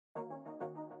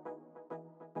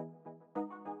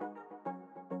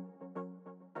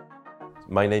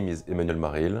My name is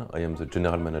Emmanuel. I am the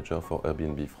General Manager for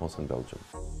Airbnb France and Belgium.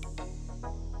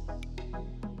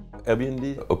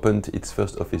 Airbnb opened its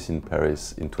first office in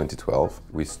Paris in 2012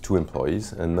 with 2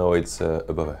 employees, and now it's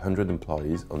above 100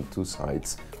 employees on 2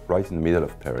 sites right in the middle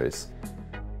of Paris.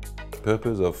 The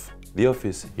purpose of the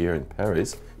office here in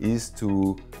Paris is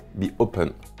to be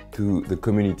open to the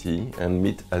community and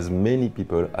meet as many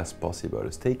people as possible.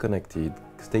 Stay connected,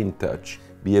 stay in touch,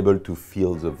 be able to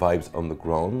feel the vibes on the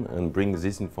ground and bring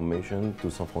this information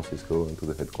to San Francisco and to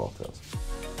the headquarters.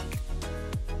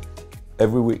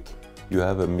 Every week you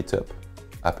have a meetup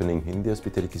happening in the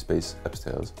hospitality space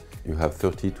upstairs. You have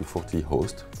 30 to 40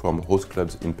 hosts from host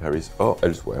clubs in Paris or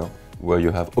elsewhere, where you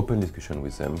have open discussion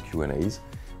with them, Q&As,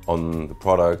 on the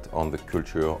product, on the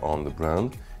culture, on the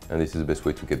brand, and this is the best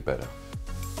way to get better.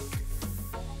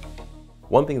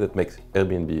 One thing that makes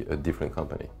Airbnb a different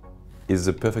company is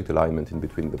the perfect alignment in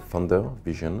between the founder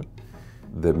vision,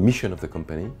 the mission of the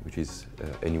company, which is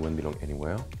anyone belong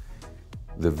anywhere,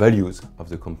 the values of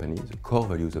the company, the core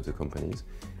values of the companies,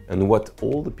 and what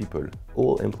all the people,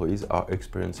 all employees are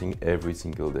experiencing every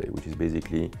single day, which is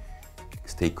basically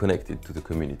stay connected to the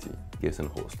community, guest and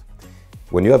host.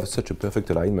 When you have such a perfect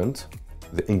alignment,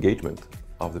 the engagement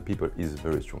of the people is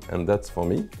very strong, and that's for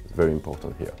me very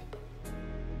important here.